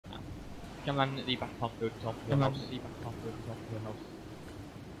Come land at the back top of the top of the house. The back top of the top of the house.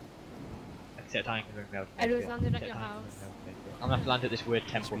 Set a time for the Edward's landed at your house. I'm gonna have to land at this weird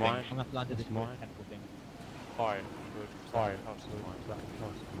temple thing. I'm gonna have to land at this weird temple thing. Fine, good. Fine, absolutely. That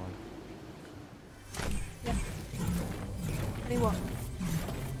house is mine. Yeah. Anyone?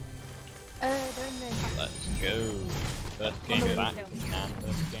 They're in there. Let's go. First game back, and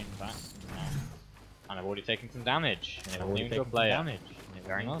first game back, and I've already taken some damage. And I've already taken some damage.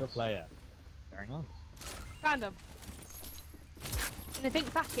 Very nice. Very nice. Found them. In the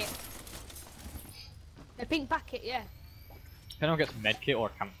pink packet. The pink packet, yeah. If anyone gets medkit or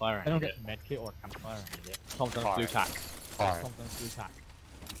a campfire, I need it. Tom's on blue tack. Fine.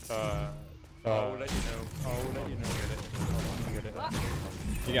 I'll let you know. I'll let you know. Get it. What?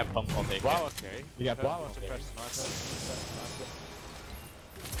 You get pump, I'll take it. Wow, okay. You get Wow, okay.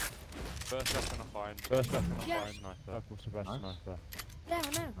 First weapon I find. Yes. Sniper. Suppressed sniper. Yeah, I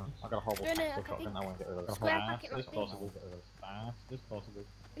know. I got a horrible No, no, tactical I shotgun, think I won't get rid of it. square Fast packet as like possible. Fast as possible.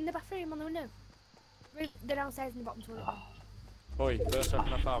 In the bathroom on the window. They're downstairs in the bottom toilet. Oi, first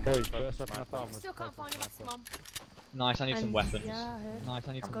weapon I found. Still can't find your mum. Nice, I need some weapons. Yeah, I heard. Nice,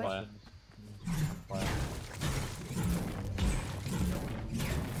 I need some Good. weapons.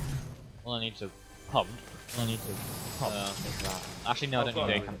 Well, I need to pump. Actually, no, I don't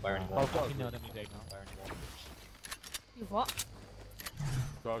need a campfire anymore. You what?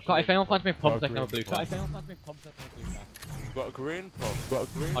 God, if anyone finds me a pump, I can have a blue tack. You've got a green pump.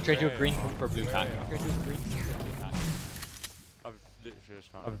 I'll trade you a green pump for a blue tack. I've literally just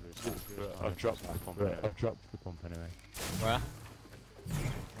found a blue tack. I've dropped the pump anyway. Where?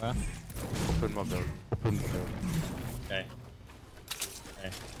 Up in my build. Okay.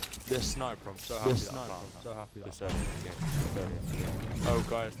 This sniper, I'm so happy that I found that. Oh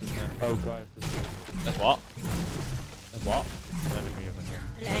guys, there's an That's what? enemy over here.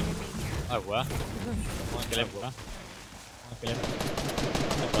 An enemy. Oh, where? I'll kill him. I've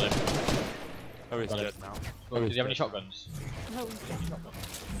got him. Oh, he's dead now. Did you have any shotguns? No,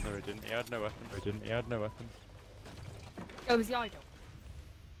 No, he didn't. He had no weapon. it was the idol.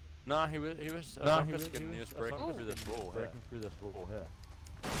 Nah, he was. He was breaking through this wall here.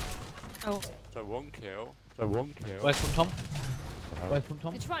 Oh. So one kill. Where's from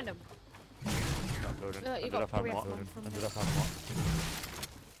Tom? Did you find them? That building. You Ended got up having 3 what? of them from Ended up having what?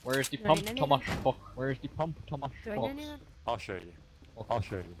 Where is the No, pump, no, no, Thomas? Fuck. Where is the pump, Thomas? Do I know anyone? I'll show you.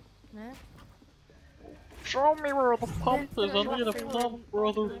 No? Show me where the pump Yeah, is. I need a pump,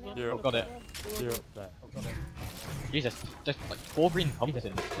 brother. You're I've got it. You're up there. Jesus, there's like 4 green pumps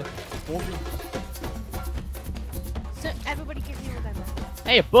in this. 4 green. So everybody give me all them.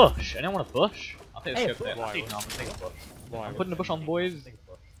 Hey, a bush! Anyone want a bush? I'll take a scope there. Why? I'll take a bush. Why? I'm putting a bush on, boys.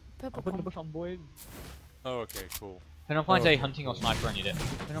 Purple pump. Oh, okay, cool. If anyone finds a hunting or sniper, I need it.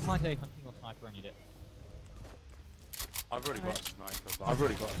 I've already got a sniper. I'm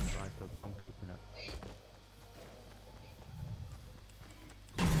keeping it.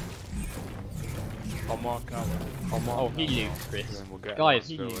 I'll mark out. Oh, he loots, Chris. And then we'll get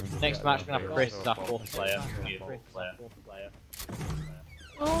Guys, it. next match we're gonna have Chris as our 4th player.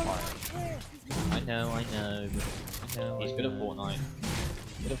 Oh, I know. He's good at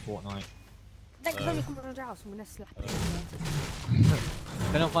Fortnite. next time you come around the house, I'm gonna slap you.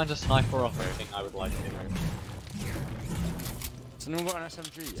 If anyone finds a sniper or something, I would like it. Has anyone got an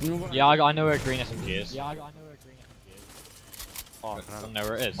SMG? Yeah, I know where a green SMG is. Oh, I can I don't know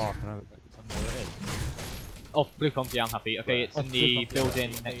where it is. Oh, can I Oh, blue pump, yeah, I'm happy. Okay, it's in the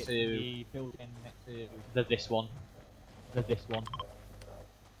building next to this one.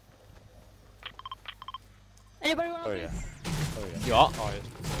 Anybody want to Oh yeah. You are?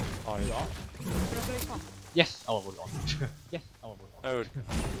 Oh yeah. Yes! Oh, I was on. Oh.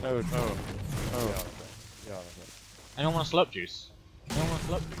 Anyone want a slurp juice?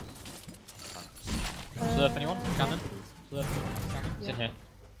 Slurp anyone? Shannon? It's in here.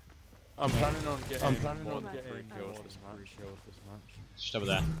 I'm planning on getting 3 kills this match. It's just over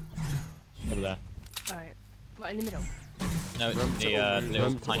there. Alright. What, in the middle? No, it's in the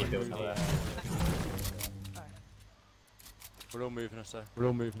little tiny building over there. We're all moving us there.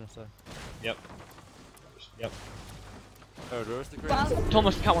 Yep. Oh, where's the green? Well,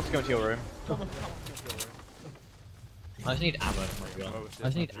 Thomas, Cat wants to go into your room. I just need ammo, to be honest.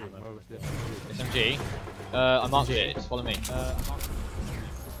 SMG. I marked it, just follow me.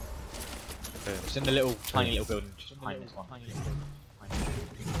 It's in the little, tiny little building just behind this one.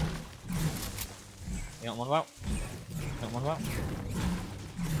 You know what I'm on about?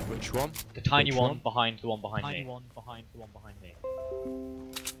 Which one? The tiny one behind the one behind me.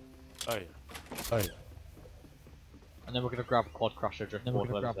 Oh yeah. And then we're gonna grab quad crusher, driftboard,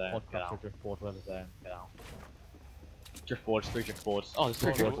 whoever's there. Get out. Get out. Driftboards, 3 driftboards. Oh, there's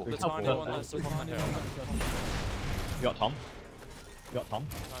 3 driftboards. The tiny one that's up on the hill. You got Tom? You got Tom?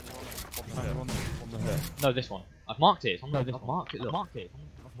 Tiny one on the hill. No, this one. I've marked it. I've marked it. Look. I've marked it.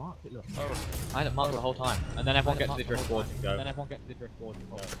 Look. Oh. I had it marked the whole time. And then everyone gets to the driftboard and go.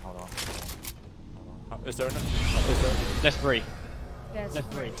 Hold on. Is there enough? There's 3. There's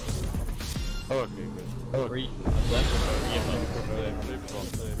 3. Oh, okay, good. Oh, 3.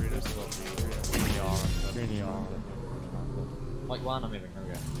 Like one, I'm moving. There we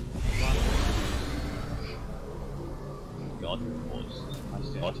go. God, boys. I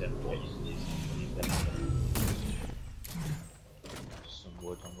still got him. Some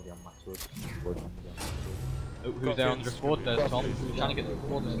wood. I'm going to get max wood. Oh, who's there on the driftboard? There's Tom. Trying to get the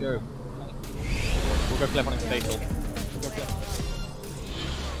driftboard. Let's go. We'll go flip on his fatal.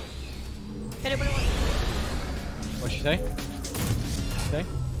 What'd she say?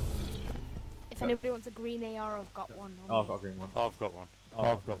 If anybody wants a green AR, I've got one. Oh, I've got a green one. Oh, I've got one.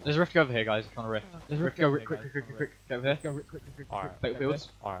 There's a rift over here, guys. Trying to rift. There's a rift. Go quick. Get over here. Alright. Battlefields.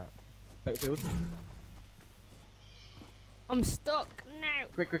 Alright. Battlefields. I'm stuck now.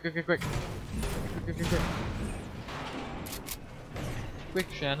 Quick. Quick,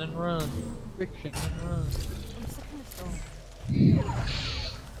 Shannon, run. I'm stuck in the storm.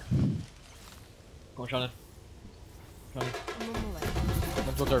 Come on, Shannon. I'm on my way.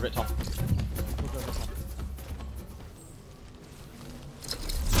 Come towards her a bit, Tom.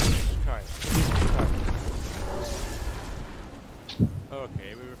 Okay. Okay,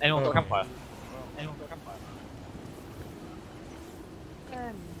 we were... Anyone got a campfire? No.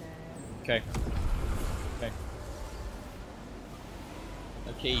 Okay.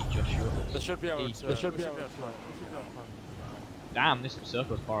 Okay, Joshua. There should be able to... Damn, this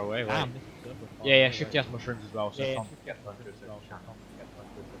circle's far away. Right? Yeah, Shifty has mushrooms as well, so Tom gets a bunch of it.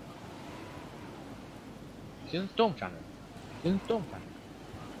 She's in the storm channel.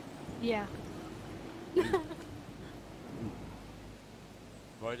 Yeah.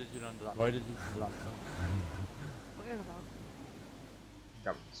 Why did you land that? What are you about?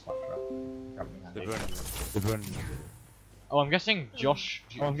 Grab the spot trap. Grab the The handy. burn. Oh, I'm guessing Josh.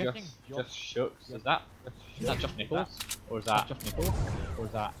 Just Shucks. Is that Josh Nichols? Or is that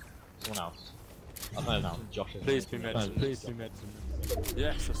someone else? I don't know. Josh is. Please be medicine.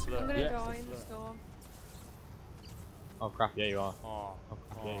 Yes, that's I'm gonna die in the storm. Oh crap! Yeah, you are. Oh.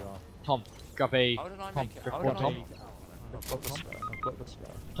 Tom, grab a. How did I make it? How Tom. did I make it?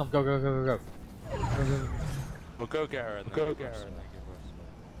 Tom, go. We'll go get her.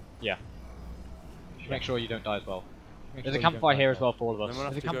 Yeah. Make sure you don't die as well. There's a campfire here as well for all of us. Then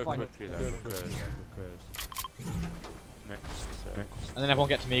we'll have to go quickly though, because... Next. And then everyone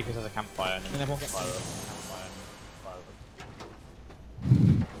get to me because there's a campfire. And then everyone get fire.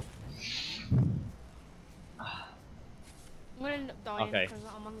 I'm gonna end up dying because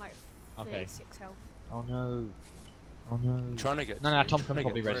I'm on like 36 health. Oh no. I'm trying to get... No, Tom can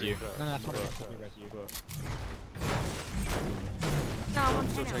probably res you. No, I'm on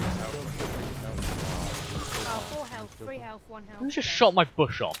 10 health. 4 health, 3 health, 1 health. Who just shot my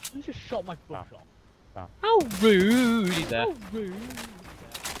bush off? How rude is that?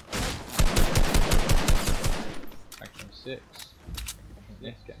 Action 6.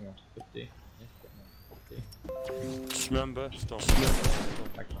 Yes, get me on to 50. Just remember, stop.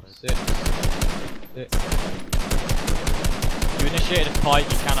 Action 6. You initiated a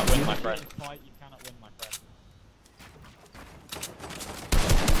fight, you cannot win, my friend.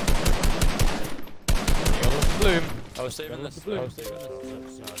 Bloom. I was saving this.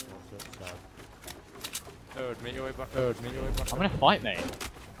 Make your way back. I'm gonna fight, mate.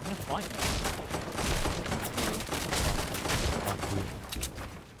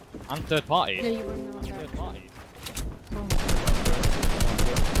 I'm third party. No, you wouldn't know Third party.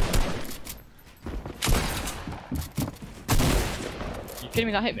 You kidding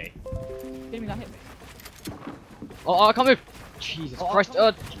me? That hit me. Oh, I can't move. Jesus Christ.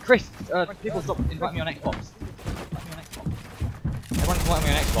 Chris, people stop inviting me on Xbox. Everyone's inviting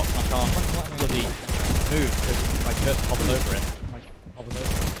me on Xbox and I can't bloody move because my cursor hobbled over it.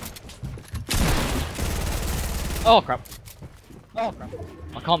 Oh crap.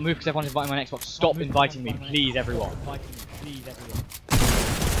 I can't move because everyone's inviting me on Xbox. Stop inviting me, please, everyone.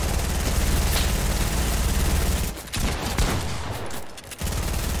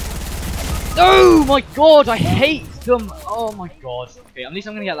 Oh my god, I hate them! Oh my god. Okay, at least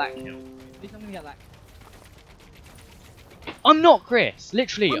I'm gonna get that kill. I'm not Chris!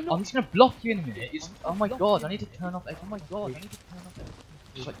 Literally, I'm just gonna block you in a minute. Oh my god, I need to turn off everything.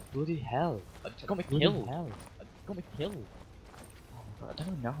 Just like bloody hell. I just got me killed. got me killed. Oh, I don't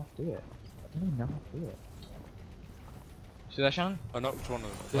even know how to do it. See that, Shannon? I knocked one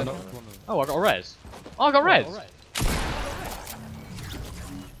of them. Oh, I got a res. Oh, I got res!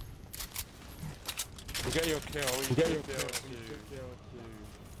 You get your kill.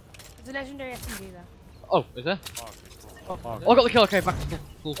 There's a legendary SMG there. Oh, is there? Oh, Oh, I got the kill, okay, back to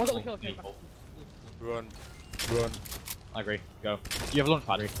full. Run. I agree, go. Do you have a launch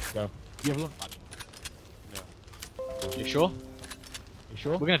pad? Go. No. You sure?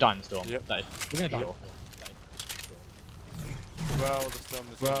 We're gonna die in the storm. Yep. That is. We're gonna die. Well, the storm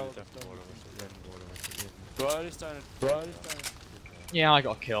is definitely one of us. Brody's down. Yeah, I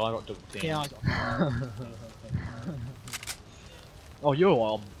got a kill, I got double team. Oh, you're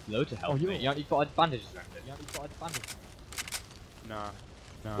on low to help me. You've got bandages around it. Nah.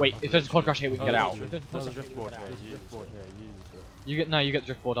 Wait, if there's a quad crash here, we can get out. There's a driftboard here. You get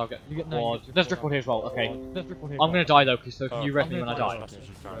the driftboard. I'll get quad. There's a driftboard here as well. Okay. I'm gonna die though, so can you res me when I die?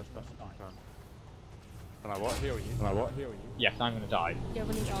 Can I what? Heal you? Yes, I'm gonna die. Yeah,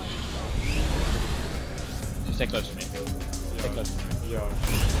 when he dies. Just stay close to me. Yeah.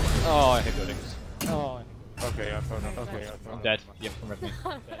 Oh, I hate buildings. Okay, I found it. I'm dead. Yep, come res me.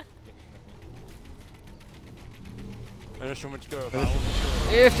 There's so much to go.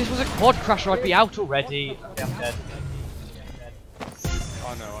 If this was a quad crasher, I'd be out already. Okay, I'm dead.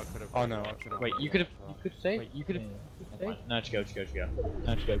 Oh no, I could have. Wait, you could save? No, just go.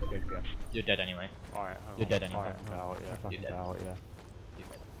 You're dead anyway. Alright, You're dead anyway. Fucking out, yeah.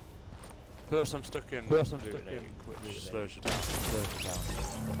 Plus I'm stuck in which slows you down.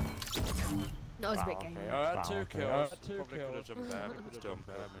 That was a bit game. I had 2 kills. Probably could have jumped there, but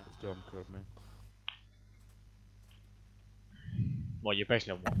still killed me. Well, you're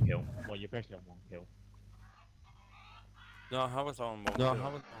basically on 1 kill. No, how was I on 1 kill?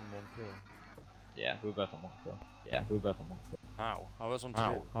 Yeah, we were both on 1 kill. How? I was on 2.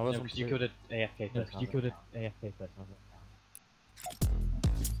 No, because you killed an AFK first.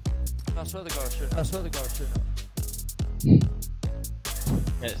 That's where the guy shooting.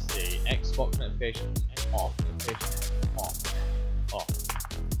 Let's see. Xbox notifications off.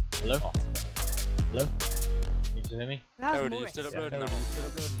 Hello? Can you still hear me? That Oh, was do you Morris. still upload now?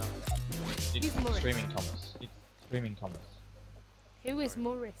 It's Morris. streaming Thomas. Who is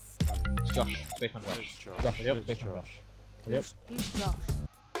Morris? It's Josh. Spaceman Josh. Yep, Spaceman Josh. Who's Josh?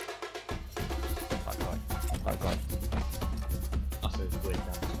 That guy. That's a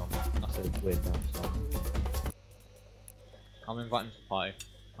weird down song. I'm inviting to party.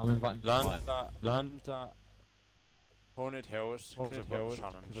 Land that. Haunted Hills.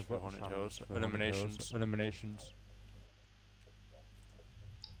 Challenge for Haunted Hills. Eliminations.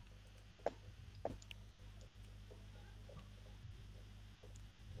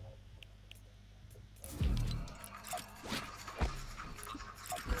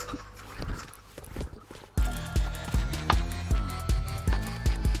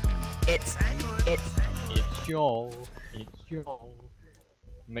 It's Joel.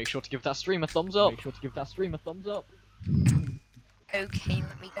 Make sure to give that stream a thumbs up. Okay,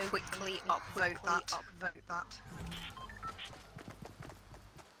 let me quickly upvote that.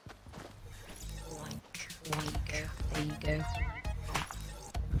 There you go.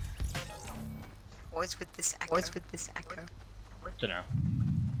 What is with this echo? Dunno.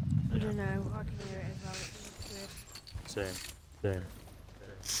 I don't know. I can hear it as well. It's weird. Same.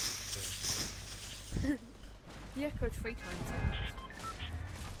 You echoed 3 times.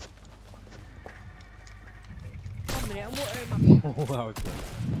 1 minute, I'm watering my... That was good.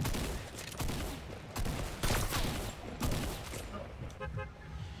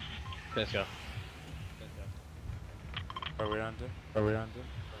 Let's go. Are we under?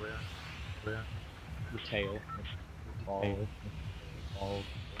 The tail. All.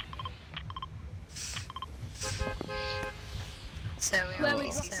 So Where we we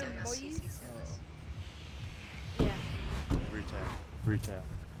all dropping, see boys? Yeah. Retail.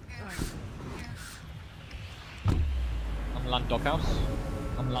 I'm land doghouse.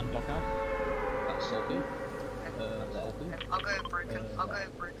 That's salty. I'll go broken.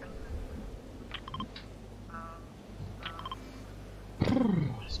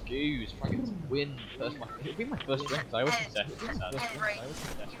 Excuse, try to get some win. It'll be my first win, because I always say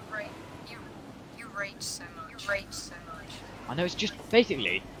You rage so much. I know, it's just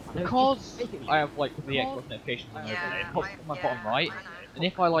basically because I have like the Xbox notifications on overlay, it pops up my bottom right, and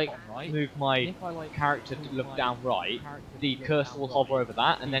if I like move my character to look down right, the cursor will hover over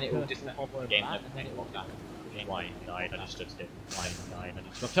that, and then it will disconnect from the game and everything like that. Why died? I just stood still.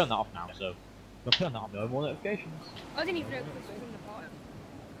 I've turned that off now, so no more notifications. I didn't even know Chris was in the party.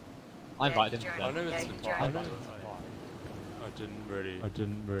 I invited him. I know it's the top. I didn't really.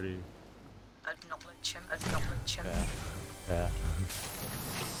 Acknowledge him. Yeah.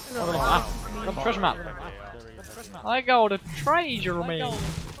 I got a treasure map. I got a treasure map. Hey,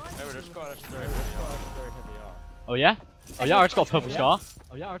 we just got a very heavy arm. Oh yeah? Oh yeah, I just got a purple scar.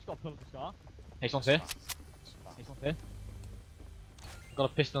 Haste on here. Got a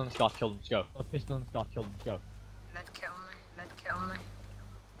pistol and a scar to kill them, let's go. Medkit on me.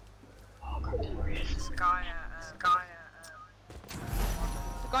 Oh, God, there he is. Sky The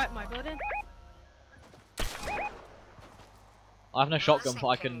guy at my building. I have no shotgun, but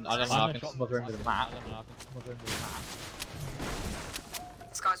I can smother him with a map.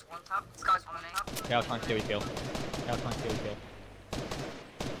 This guy's one tap. Okay, I'll try and steal your kill.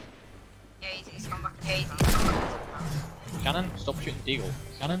 Yeah, he's gone back. Yeah, he's gone back. Shannon, stop shooting Deagle.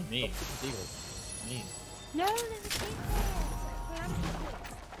 Shannon, me. No, there's a kid there.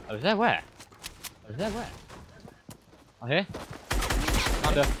 Oh, is there where? Oh, here?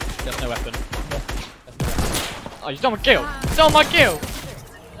 Found her. There's no weapon. Oh, you stole my kill! Stole my kill! It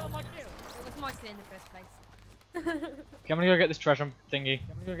was my kill in the first place. Okay, I'm gonna go get this treasure thingy.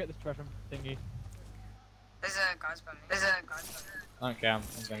 There's a guy's by me. Okay, I'm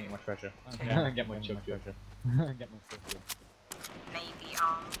gonna get my treasure. I'm gonna get my treasure. Maybe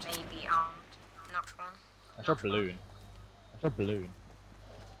armed. Not one. I saw a balloon.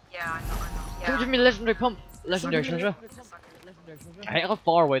 Yeah, I know. Can you give me a legendary pump? Legendary treasure? I hate how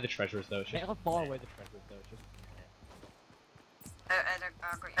far away the treasure is though. I got you,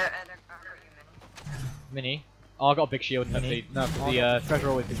 Mini? Oh, I got a big shield. No, the treasure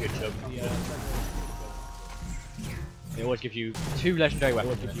always gives you a chug. They always give you 2 legendary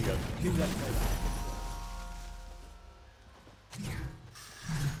weapons.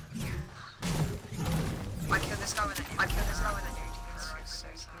 I killed this guy with a dude.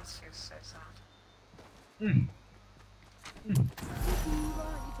 He's so sad. What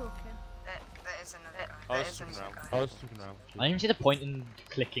are you talking? There is another guy. I was looking around. I didn't even see the point in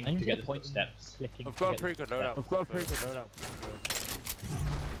clicking to get the footsteps. I've got a pretty good loadout.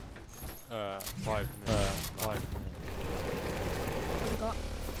 5 minutes. What have you got?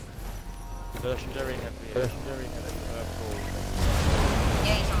 Legendary heavy purple.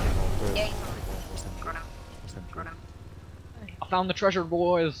 Yeah, he's on it. Got him. I found the treasure,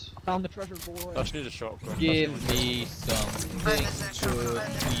 boys! I just need a shotgun. Give me some big There's a shotgun.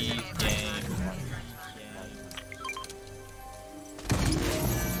 cookie game.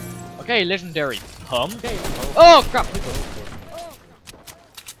 Okay, legendary pump. Oh crap!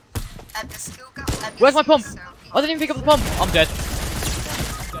 The skill guy. Where's my pump? I didn't even pick up the pump! I'm dead.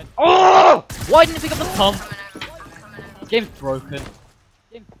 Oh! Why didn't you pick up the pump? This game's broken.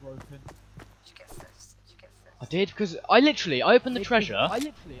 Did you get first? I did, because I opened the treasure,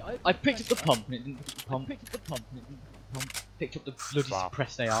 I picked up the pump and it didn't pick up the pump, picked up the bloody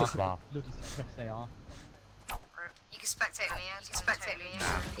suppressed AR. You can spectate me,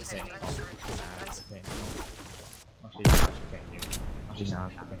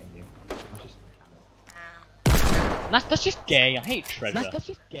 That's just gay, I hate treasure.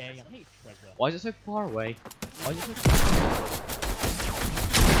 Why is it so far away?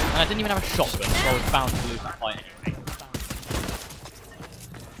 And I didn't even have a shotgun, so I was bound to lose that fight anyway.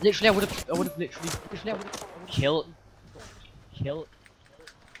 Literally, I would have literally killed. Yeah,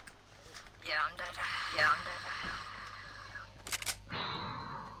 I'm dead.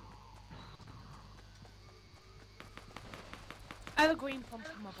 I have a green pump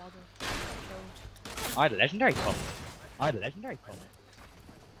in my bottle. Killed. I had a legendary pump.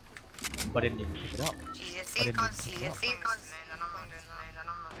 But I didn't even pick it up. Jesus, see it goes. No, I'm not doing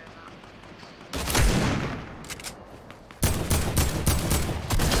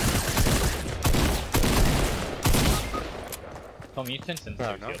Tom, you need to send some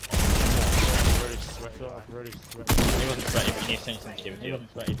Fair to enough. He wasn't sweaty, but you need to send some to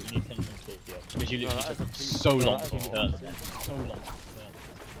because you literally took so long to turn.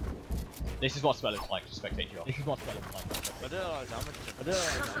 This is what spell looks like to spectate you off. I did a lot of damage.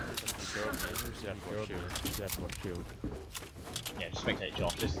 Yeah, just spectate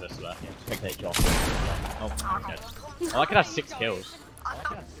Josh. This is a swear. Yeah, spectate Josh. Oh, I'm dead. Oh, I could have 6 kills. I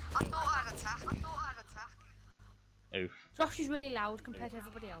thought I'd attack. Oof. Josh is really loud compared to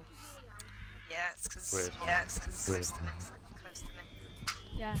everybody else. Yeah, it's because it's close to me.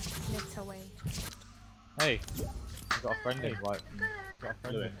 Yeah, lives away. Hey, I've got a friend in right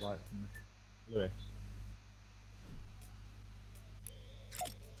from Lewis.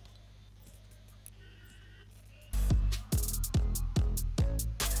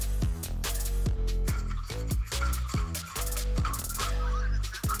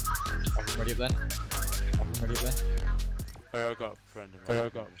 Ready up then? Oh, I got a friend of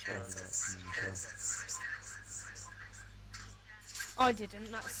mine. I didn't,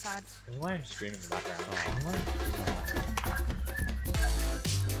 that's sad. Why am I screaming in the background?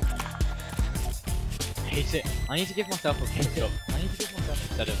 Hate it. I need to give myself a pick up. I need to give myself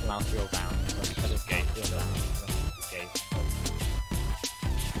instead of mouse wheel down. Instead of game wheel down. Game.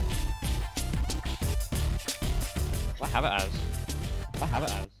 What I have it as? What I have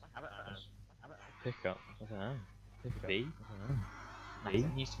it as? Pick up. I don't know. Pick up. B? I don't know.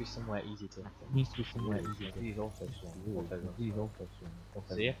 It needs to be somewhere easy to. It needs to be somewhere easy to. These also strong. These also strong.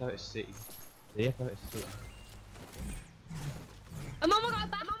 See if it's C. See if it's C. Oh, Mama got a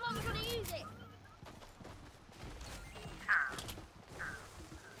bat! Mama's gonna use it!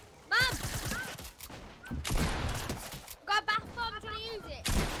 Mum! Got a bat bomb, I'm trying to use it!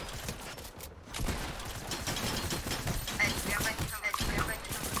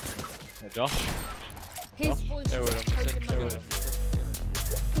 Hey, Josh. His voice is taking my voice.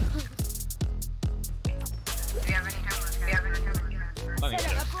 Let me I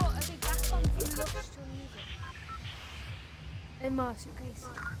check. brought a big bat bomb for you, just trying to use it. In my suitcase.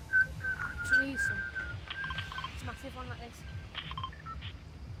 Trying to use some. It's a massive one like this.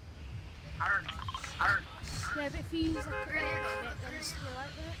 Yeah, but if you use like a little bit, then it's still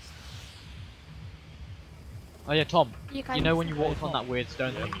like this. Oh yeah, Tom. You You know when you walked on that weird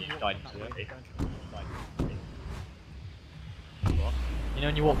stone thing you died into it? You know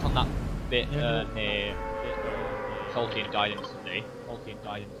when you walked on that bit near Salty and died instantly?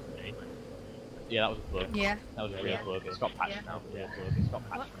 Yeah, that was a bug. Yeah. That was a real bug. It's got patched now. Yeah, it's got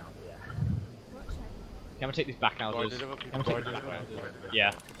patched now. What's that? Can we take these back houses?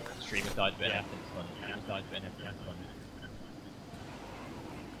 Yeah. Streamers died a bit and everything's fun. Streamers died a bit and everything's fun.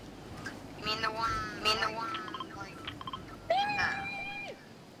 You mean the one, like,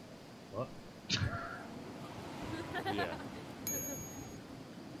 What? Yeah.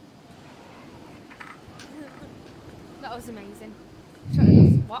 That was amazing.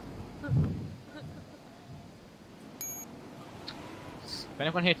 What? If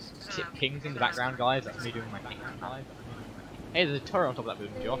anyone here pings in the background, guys, that's me doing my ping live. Hey, there's a turret on top of that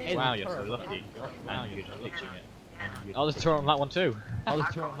building, Josh. Wow, you're so lucky. Wow, you're just glitching it. Oh, there's a turret on that one too.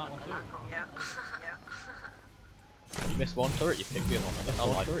 yeah. You missed one turret, you picked the other one. That's how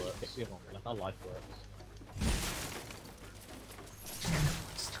life works. That's how life works.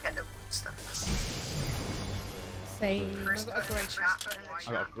 Get the stuff. Same. First, I've got a great chat. I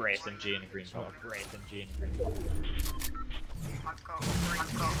got a grey SMG and a green one. I've got a great and a green.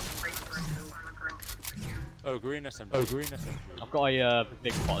 Oh, green SMG. I've got a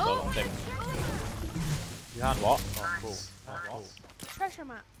big pot as well. Oh, Thing. You had what? Oh, cool. treasure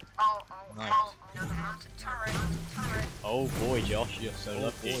map. Nice. The mountain turret. Oh boy, Josh, you're so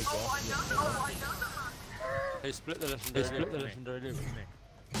lucky. I know. They split the legendary loot with me.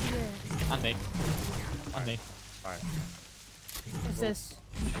 Yeah. And me. And me. Alright. What's this?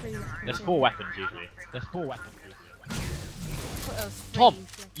 There's 4 weapons usually. What else? Tom,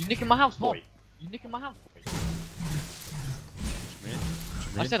 Three. you nicking my house, boy. You nicking my house, boy.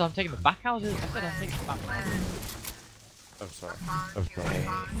 I said I'm taking the back houses. Oh, sorry.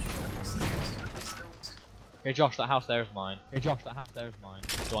 Hey Josh, that house there is mine. The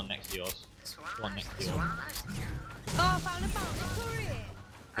one next to yours. The one next to Oh, I found a mountain turret.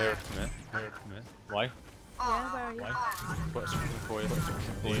 Here, come here. Why? Yeah, where are you? Got something for you.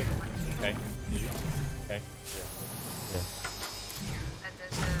 Okay. Okay. And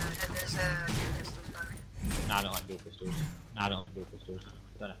there's a pistol gun. Nah, I don't like dual pistols.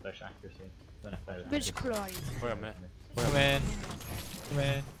 Don't have fresh accuracy. Which climb? Wait a minute. Come in.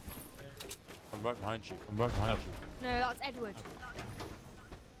 I'm right behind you. No, that's Edward.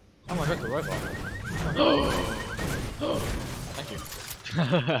 Oh my god, the robot. Thank you.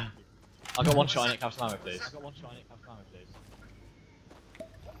 I got one shot in it, Captain Ammo, please.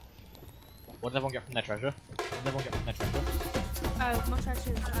 What did everyone get from their treasure? Oh, my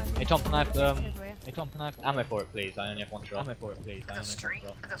treasure is Hey Tom, can I have over here. ammo for it, please? I only have one shot. I got a street.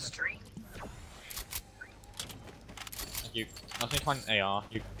 Thank you. I was going to find an AR.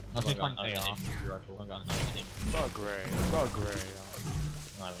 Got a grey.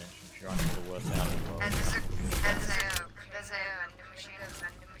 I'm sure I'm the worst out in the world. And there's a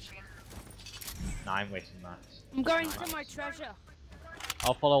vending machine. Nah, I'm wasting that. I'm going to my treasure.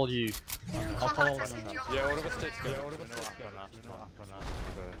 I'll follow you. Yeah, all of us stay together.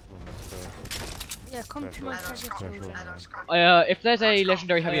 Yeah, come to my treasure children. If there's a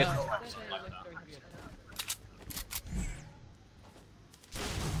legendary heavy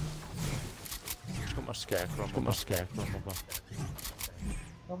Got my scarecrow.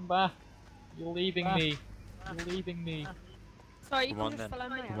 come back. You're leaving me. Sorry, you Come on can just then.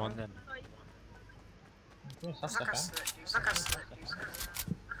 follow me. Come on then. Yes, that's Look okay. at that. Look at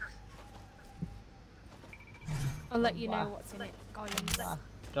that. I'll let you know what's in it, guys.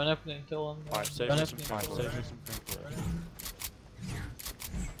 Don't open it until Alright, save me some paintbrush.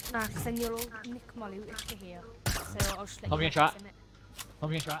 Nah, because then you'll nick my loot if you're here. So I'll just let Come you in know chat. what's in it.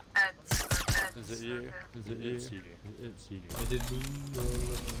 Come here, chat. Is it you? Is it you? It's you. It's you. Is it me?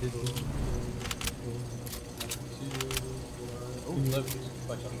 Oh, look.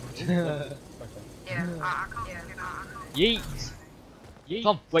 Yeah, I can't. Yeet! Yeet!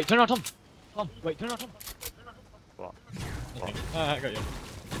 Tom, wait, turn around, Tom! Tom, wait, turn around, Tom! What? I got you.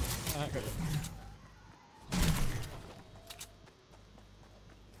 I got you.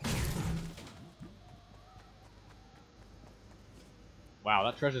 Wow,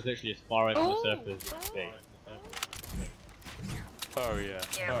 that treasure's literally as far away from the surface as it can be. Oh yeah.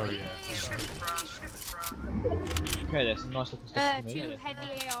 Oh yeah. Okay, there's some nice looking stuff for me. 2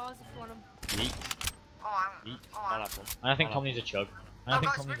 heavy ARs if you want them. Yeet. Oh, I'll have one. And I think Tom needs a chug. And I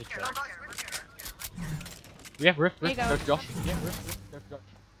think Tom guys, needs a Rick, chug. guys, Yeah, Riff, There Riff, you go go. to Josh. Yeah, Riff, go to Josh.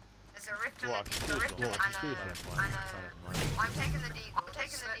 There's a rift What? and a rift and I'm taking the deagle. I'm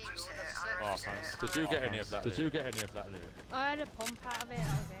taking the deagle. Oh, thanks. Did you get any of that? Did you get any of that loot? I had a pump out of it, that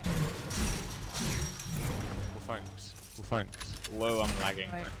was Well, thanks. Well, thanks. Whoa, I'm lagging.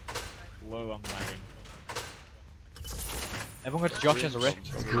 it. Right. Whoa, I'm lagging. Everyone go to Josh as a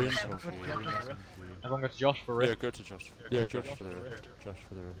Rift. Green trophy. Everyone go to Josh for Yeah, Rift. go to Josh. Yeah, Josh for the rift. Josh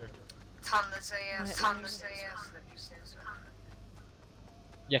for the rift. Tom, there's a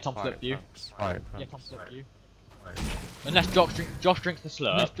Yeah, Tom slip for you. Alright, Yeah, Tom slip for you. Unless Josh drinks the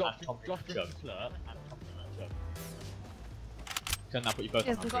slurp, and Tom chugs. Then that put you both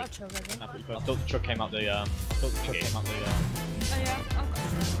Yeah, on we've that. got a chug, I think. Then that put you both. I thought the chug came out the. I thought the chug came out the. Oh yeah, I've got a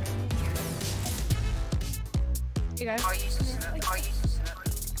chug. Here you go. I'll use it.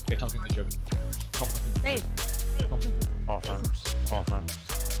 Okay, Tom drinks the chug. Tom Dave. Oh, thanks. Oh, thanks.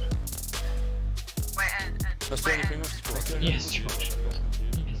 Wait, That's the only thing I've scored. Yes, Josh.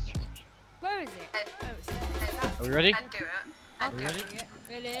 Where is it? Oh, it's there. Are we ready? and do it. I'll Are we ready? do it.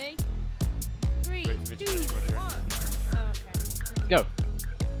 Ready? 3, Wait, 2, wait, wait, 1. Oh, okay. Go.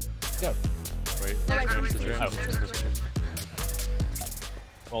 Go. Wait, No, wait, James, wait, James.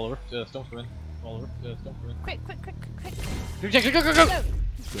 Roll the Rift, Storm's coming. Roll the Rift, Storm's coming. Quick. Go, go, go, go! Go!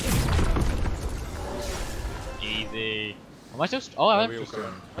 Easy. Am I still? Oh, I am Where we still.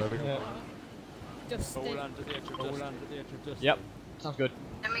 all going? Yeah. Just All stay. land at the edge of dust. Yep. Sounds good.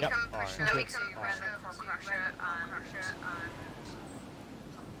 Then we Yep. can push Alright. then we can crash it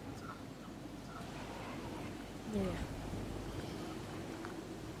Yeah.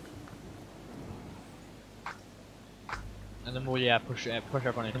 And then we'll push everyone into. Push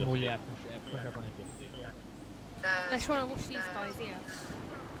everyone into. I just want to watch these guys here.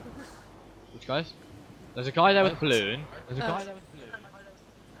 Which guys? There's a guy there with a balloon. There's a Oh. guy there with a balloon.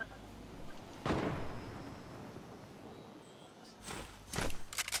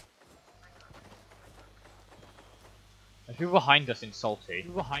 There's people behind us in Salty.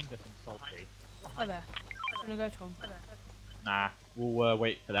 Oh there. I'm gonna go to him. Nah, we'll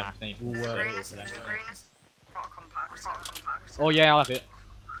wait for them. We'll wait Greenness, for them. greenness. Not compact. Oh yeah, I'll have it.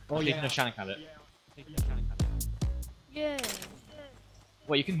 Oh yeah, Shannon can have it. Yeah.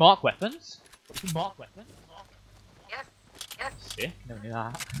 Wait, you can mark weapons? Yep. Yep. Sick, never knew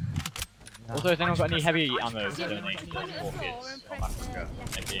that. Also, has anyone got any heavy ammo to Yeah, donate you to put it on the floor kids and on press Africa?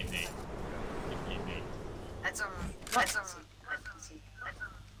 left. AKA me. Let's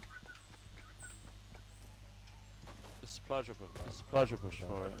It's a pleasure push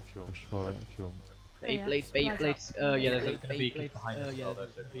for it if you want. Yeah, Beyblades. Yeah, there's gonna be kids behind us as well.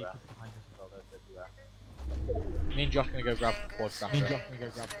 There's gonna be kids behind us as well. Me and Josh gonna go grab the quad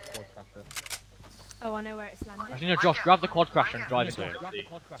crasher. Oh, I know where it's landed. Actually, no, Josh, grab the quad crasher and drive it down.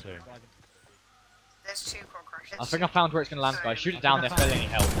 There's 2 core crashes. I think I found where it's gonna land, guys. Shoot it down there, fairly any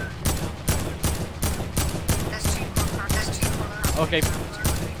help. There's 2 core crashes. There's 2 core crashes. Okay.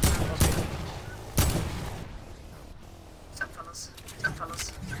 What's up,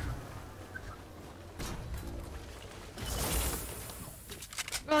 fellas?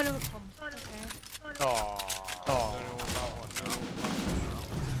 Oh, no, it's pump. Okay. Oh.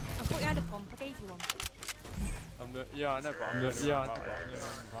 I thought you had a pump. I gave you one. Yeah, I know, but I'm the part of it.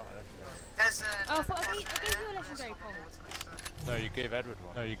 There's Oh, I thought I gave you a legendary pump. No, you gave Edward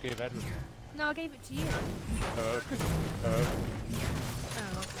one. No, I gave it to you. Oh, okay. Oh,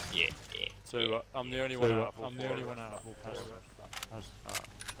 okay. Yeah. So I'm the only one out of all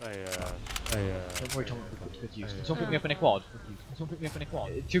Don't worry, Tom. Good use. Can someone pick me up in a quad?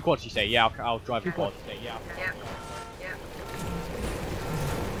 2 quads, you say? Yeah, I'll drive the quad. Yep.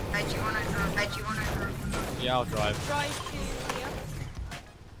 do you wanna drive? Do you wanna drive? Yeah, I'll drive. Drive to here.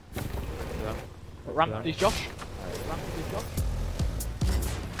 Yeah. Ramp, please, Josh. Ramp, please, Josh.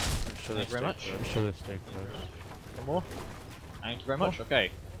 Thank you very much. I'm sure they stay close. One more. Thank you very much.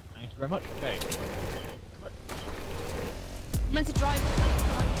 Okay. Thank you very much. Okay. I'm meant to drive.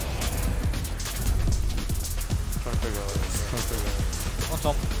 Trying to figure out. One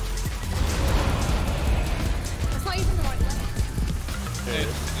Tom. It's not even the right way.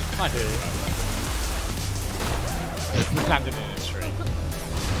 It's kind of. We landed in a tree.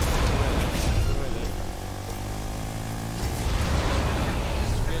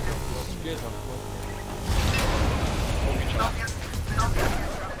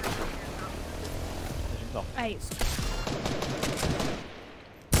 Eight.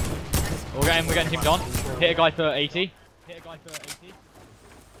 We're getting teamed on. Hit a guy for 80. Hit a guy for 80.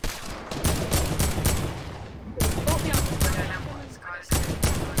 Both behind.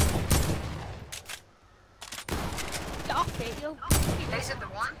 Get off it, you'll... Is it the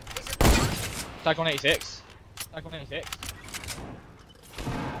one? Tag on 86. Tag on 86.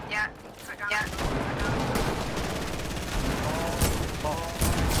 Yeah. Yeah.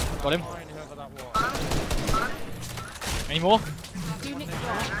 Got him. Any more? Unit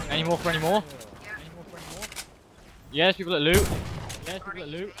drive. Any more for any more? Yes, people that loot. Yes, people that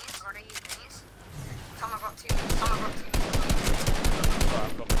loot. Tom, I got two.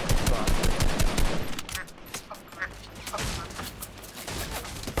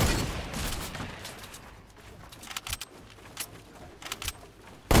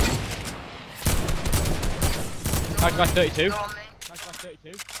 Tag guy 32. Tag guy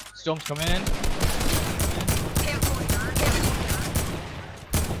 32. Storm's coming in.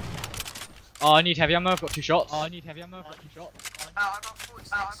 Oh, I need heavy ammo. I've got 2 shots. Oh, I need heavy ammo. I've got 2 shots. I got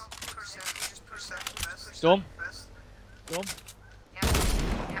 46. Just push first. Storm. Storm.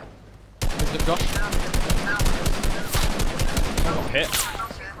 Yeah. Where's the Josh? I got hit.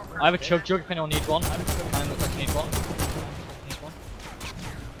 I have a chug jug if anyone needs one. And looks like you need one. Needs one.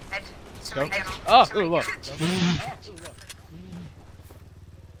 Head. Go. Oh, ooh, look.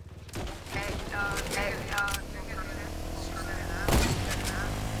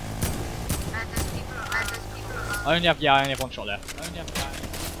 I only have 1 shot left.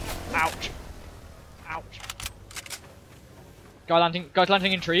 Ouch. Ouch. Guys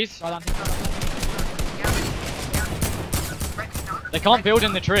landing in trees. They can't build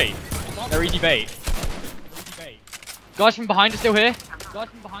in the tree. They're easy bait. Guys from behind are still here.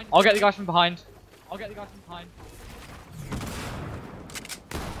 I'll get the guys from behind.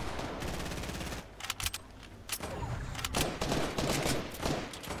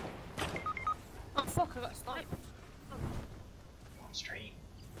 Oh fuck, I got sniped. Stream.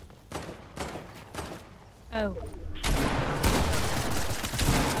 Oh.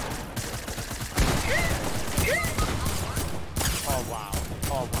 Oh wow.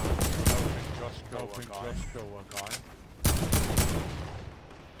 Just go one guy.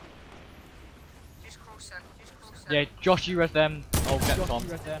 Yeah, Josh, you res them. I'll get Tom.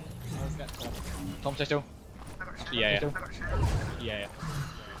 Tom, stay still. Yeah. There's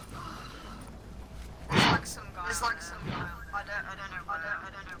like some guy. I don't know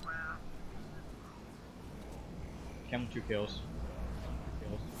where. Cam 2 kills.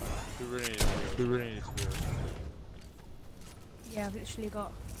 Who really needs to do it? Yeah, I've literally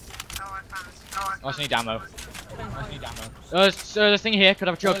got... I found. I just need ammo. There's a thing here, could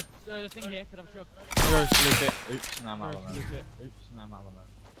have a chug. Oops, loot it. Oops, no, I'm out of ammo.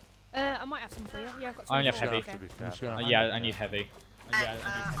 I might have some for you. Yeah, I've got I some. only have for you. heavy. Okay. Yeah, I need heavy. I got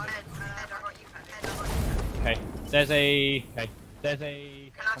you. Okay, there's a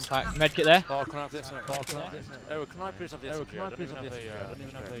contact medkit there. Oh, can I have this? Oh, can I please have this? Can I please have this? I don't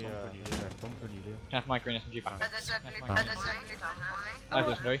even have a company, Can I have my green SMG back? There's a blue on me. I have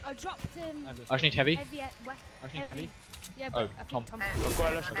legendary. I dropped I just need heavy. heavy. Yeah, Oh, but I Tom. think Tom. I've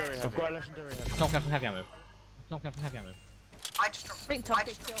got a legendary heavy. Tom, can I have some heavy ammo? I just dropped. I think Tom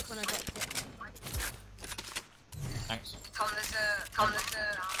picked it up when I dropped it. Thanks. Tom, there's a.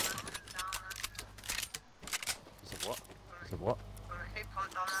 Is it what? Who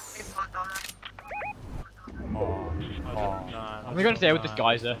pumped on her? I'm going to stay with this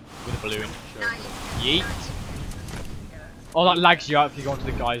geyser with a balloon. No, Yeet. Oh, that lags you out if you go into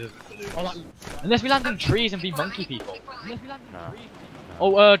the geyser with a balloon. Unless we land in trees and be monkey people.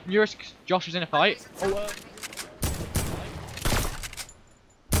 Oh, Josh is in a fight.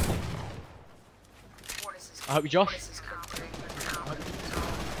 I hope you, Josh.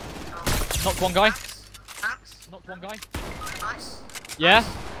 Knocked one guy. Nice. Yeah.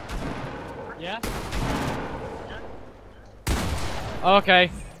 Okay.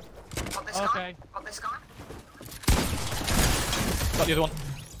 this guy. Okay. Got this guy. Got the other one.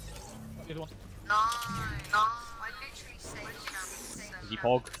 Got the other one. Nice. I literally saved Easy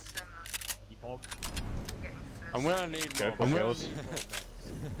pog. Easy pog. I'm gonna need Go more. for kills.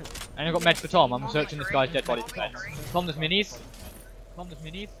 And I've got meds for Tom. I'm searching this guy's dead body for meds. Tom, there's minis. Tom, there's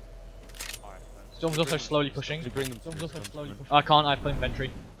minis. Storm's also slowly pushing. Storm's also slowly pushing. I can't, I have full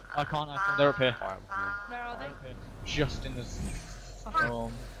inventory. I can't, they're up here. Where are they? Just in the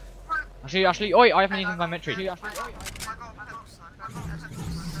storm. Actually, oi, I have minis in my inventory.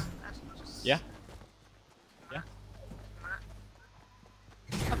 Yeah? Yeah?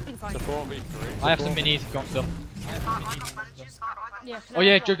 I couldn't find The it. 4v3. I have some minis if you want some. Yeah, can Oh I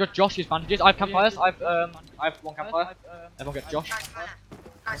yeah, have one? got Josh's bandages. I have campfires. I have one campfire. Everyone get Josh.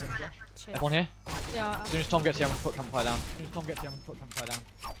 Cheers. Everyone here. Yeah, As soon as Tom gets here, I'm gonna put campfire down. As soon as Tom gets here, I'm gonna put campfire down.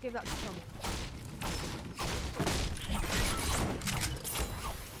 I'll give that to Tom.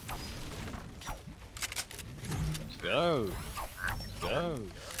 Let's go. Let's go.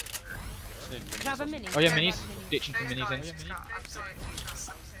 Can I have a mini? Oh yeah, Can I minis. have a mini? Ditching some minis in.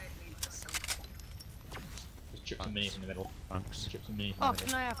 Just chip some minis in the middle. Thanks. Chip some minis in the Oh, middle.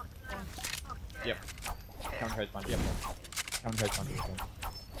 can I have one? Yep. Counter hose bandage. Yep. Counter hose bandage.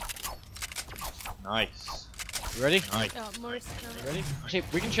 Nice. You ready? Nice. Oh, Morris, You ready? Actually,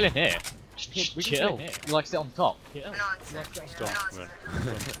 we can chill in here. Just chill. You like sit on top. Stop, man.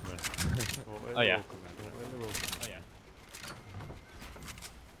 Oh yeah.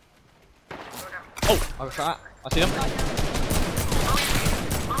 Oh, I got shot at. I see them.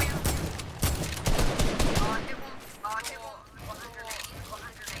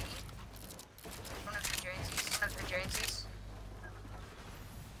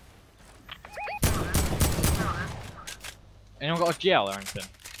 Anyone got a gel or anything?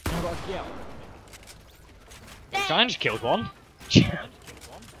 Anyone got a gel? Shannon just killed one.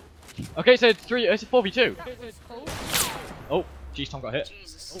 Okay, so it's a 4v2. Cool. Oh, jeez, Tom got hit.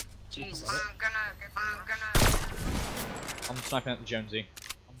 Jesus. Jesus. I'm gonna. I'm sniping at the Jonesy.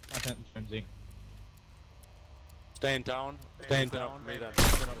 Staying down. Staying down. Me then.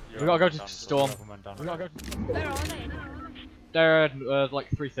 We gotta go to Storm. Where are they? They're at like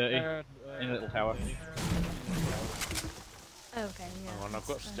 3:30 in a little tower. Oh, okay, yeah. Oh, and I've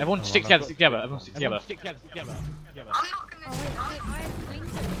got Everyone stick together, Everyone stick together. I'm not gonna. Oh, wait, I have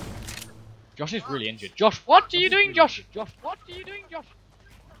wings. Josh is really injured. Josh, what are you doing, Josh? Josh, what are you doing, Josh?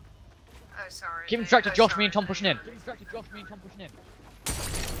 Oh, sorry. Keep him distracted, Josh. Me and Tom pushing in.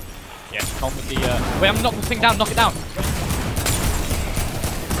 Yes, Tom with the. Wait, I'm knocking the thing down. Knock it down.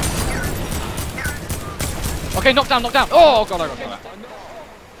 Okay, knock down. Oh god, I got that.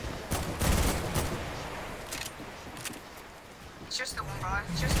 It's just the one guy. I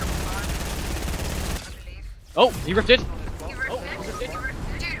believe. Oh, he ripped it. He ripped it.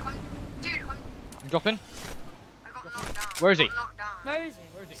 Dude, I'm dropping. I got knocked down. Where is he? I got knocked down. Where is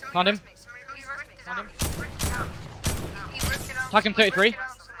he? Somebody Found him. ripped me. Somebody ripped me down. He ripped it out. He ripped it out. Tag him 33.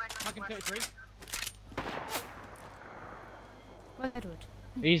 Where's Edward?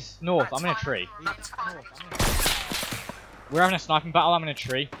 He's north. I'm in a tree. That's fine. We're having a sniping battle. I'm in a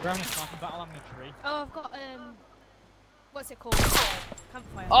tree. Oh, I've got, what's it called?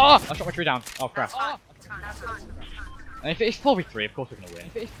 Campfire. Oh! I shot my tree down. Oh crap. That's fine. And if it's 4v3, of course we're gonna win.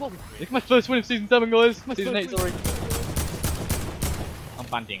 Look at my first win of season 7, guys. Season 8, sorry. I'm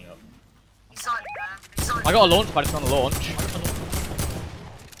banding up. He's on it, man. He's on it. I got a launch pad. It's on the launch. I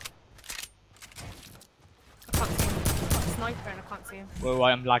can't see him. I've got a sniper and I can't see him. Whoa,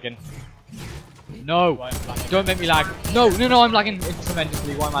 I'm lagging. No! Don't make me lag. No, I'm lagging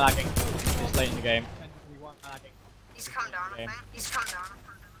tremendously. Why am I lagging? It's late in the game. He's come down, I think. He's come down.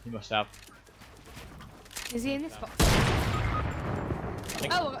 You must have. Is he in this box?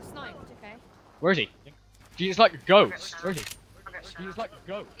 think. Oh, I got sniped, okay. Where is he? He's like a ghost. Where is he? He's like a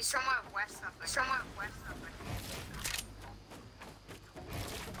ghost. He's somewhere west, I think.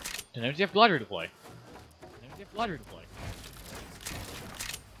 Don't know, does he have glider to play?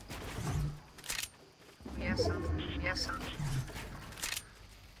 Yes, sir.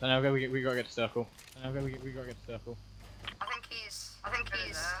 Don't know, we gotta get to circle. I think he's over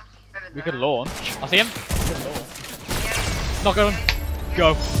We there. could launch. I see him. Yeah, Not going.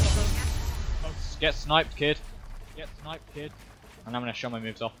 Go. Get sniped, kid. And I'm gonna show my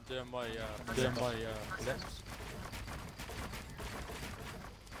moves off. Doing my left.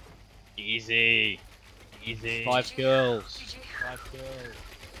 Easy. 5 kills. GG.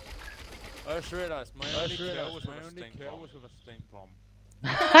 I just realised my only kill was with a stink bomb.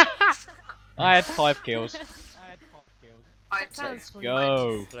 I had 5 kills. I'd say. Sounds fun.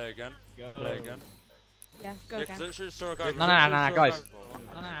 Go. Play again. Yeah, go again. Literally saw a guy. No, guys.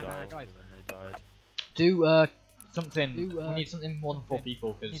 No, guys. Do something. We need something more than 4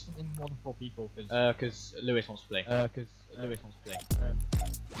 people because Lewis wants to play.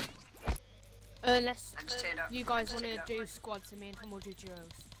 Unless Just teared up. you guys want to do squads and me and Tom will do duos.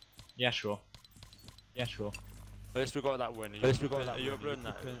 Yeah, sure. At least we got that win. Are you uploading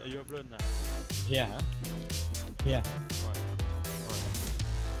that? Yeah. Yeah.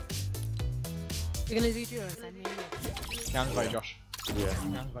 You're gonna do duos then, me and you. Sounds like Josh. Yeah.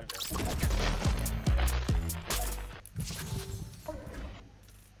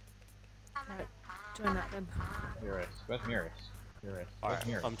 Right, join that then. Mirrors. Where's Mirrors? Alright,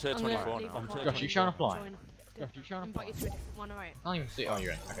 Mirrors. I'm tier I'm gonna 24 leave now. the Josh, you trying to fly? Join. Invite you to a different one, alright? I don't even see. Oh,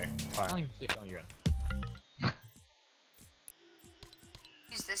 you're in. Okay. Alright.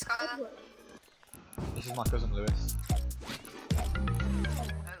 Who's this guy then? This is my cousin Lewis.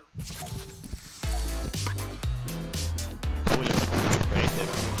 Oh.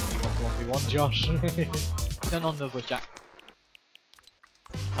 Creative. You want 1v1, Josh? Turn on the voice chat.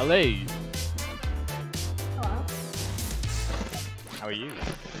 Hello. Hello. How are you?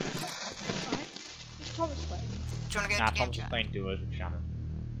 Thomas playing. Do you want to go Nah, to game Tom's chat? playing duos with Shannon.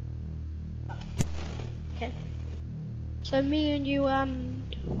 Okay. So me and you, My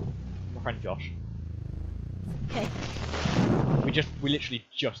friend Josh. okay. We literally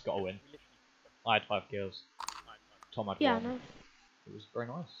just got a win. I had 5 kills. Tom had 1. Yeah, I know. It was very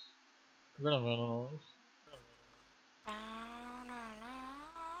nice. Very nice.